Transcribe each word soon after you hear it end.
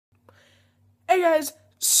Hey guys,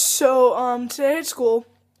 so today at school,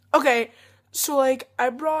 okay, so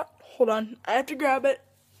hold on, I have to grab it.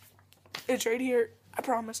 It's right here, I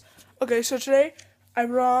promise. Okay, so today I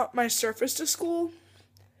brought my Surface to school,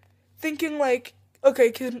 thinking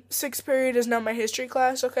okay, cause sixth period is now my history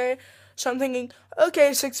class. Okay, so I'm thinking,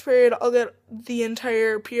 okay, sixth period, I'll get the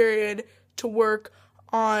entire period to work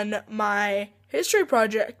on my history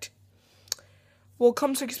project. Well,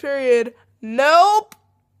 come sixth period, nope.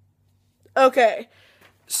 Okay,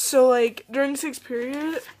 so during sixth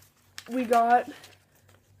period, we got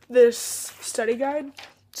this study guide.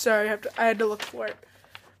 Sorry, I had to look for it.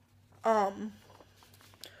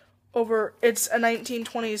 It's a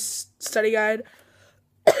 1920s study guide,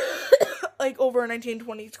 over a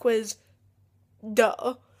 1920s quiz.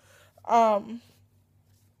 Duh. But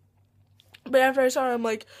after I saw it, I'm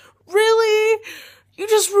like, really? You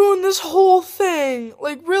just ruined this whole thing.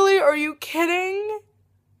 Really? Are you kidding?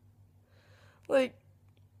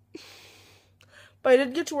 But I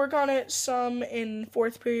did get to work on it some in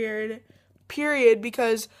fourth period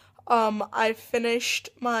because I finished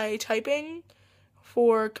my typing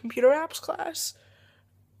for computer apps class.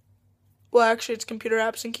 Well, actually, it's computer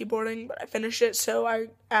apps and keyboarding, but I finished it, so I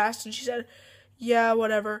asked, and she said, yeah,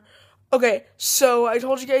 whatever. Okay, so I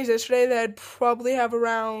told you guys yesterday that I'd probably have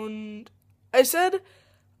around, I said,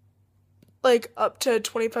 up to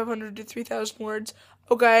 2,500 to 3,000 words.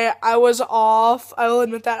 Okay, I was off. I will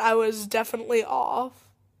admit that I was definitely off.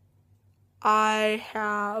 Okay,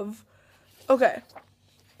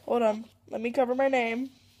 hold on. Let me cover my name.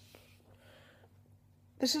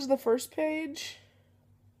 This is the first page.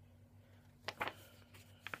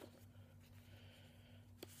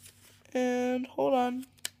 And hold on.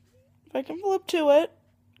 If I can flip to it.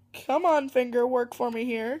 Come on, finger, work for me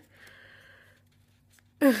here.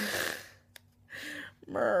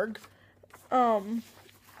 Merg.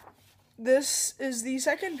 This is the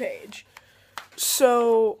second page.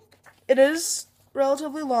 So, it is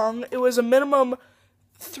relatively long. It was a minimum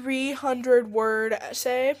 300-word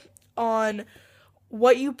essay on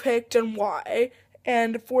what you picked and why,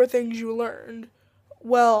 and 4 things you learned.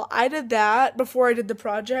 Well, I did that before I did the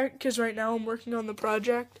project, because right now I'm working on the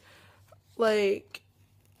project. This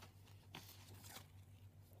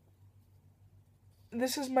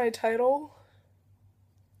is my title.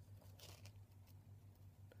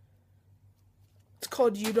 It's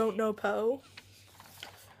called You Don't Know Poe.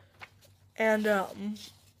 And, I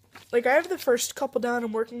have the first couple down.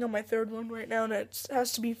 I'm working on my third one right now, and it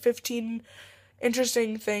has to be 15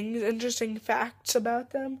 interesting facts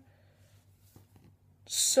about them.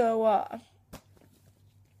 So,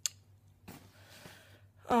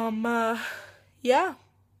 yeah.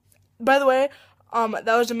 By the way, that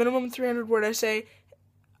was a minimum 300-word essay.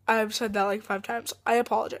 I've said that 5 times. I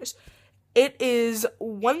apologize. It is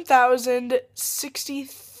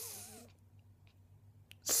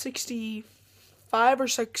 1,065 or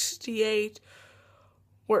 68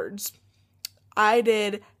 words. I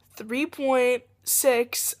did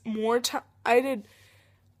 3.6 more I did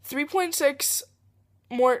 3.6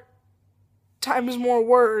 more times more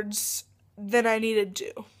words than I needed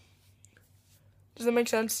to. Does that make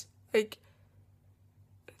sense? 3.6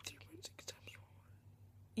 times more.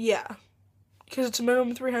 Yeah. Because it's a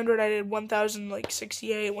minimum 300, I did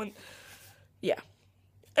 1,068. Yeah.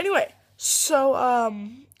 Anyway, so,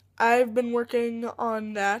 I've been working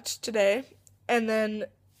on that today, and then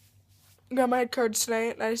got my head cards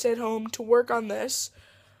tonight, and I stayed home to work on this.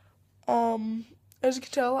 As you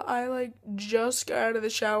can tell, I, just got out of the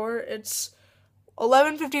shower. It's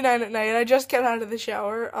 11:59 at night. I just got out of the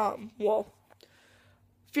shower. A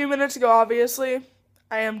few minutes ago, obviously.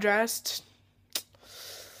 I am dressed.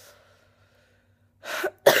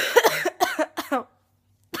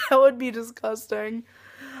 That would be disgusting.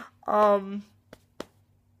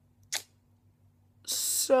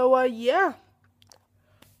 So, yeah.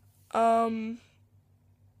 I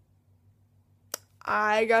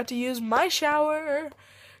got to use my shower,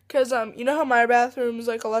 because, you know how my bathroom is,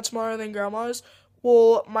 a lot smaller than Grandma's?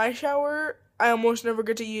 Well, my shower, I almost never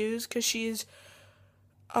get to use, because she's,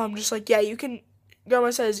 just yeah, you can,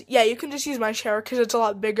 Grandma says, yeah, you can just use my shower, because it's a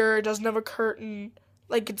lot bigger, it doesn't have a curtain,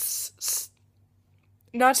 it's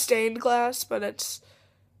not stained glass, but it's,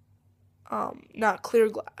 not clear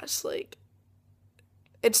glass,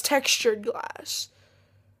 it's textured glass.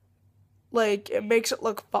 It makes it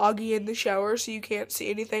look foggy in the shower, so you can't see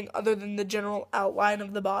anything other than the general outline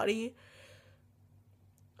of the body.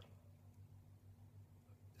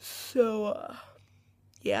 So,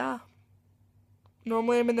 yeah.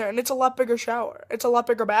 Normally I'm in there, and it's a lot bigger shower. It's a lot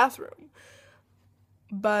bigger bathroom.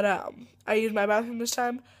 But, I used my bathroom this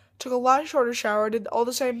time. Took a lot shorter shower, did all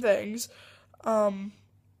the same things.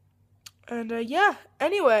 Yeah,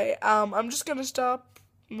 anyway, I'm just gonna stop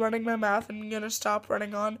running my mouth and I'm gonna stop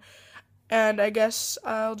running on. And I guess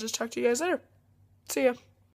I'll just talk to you guys later. See ya.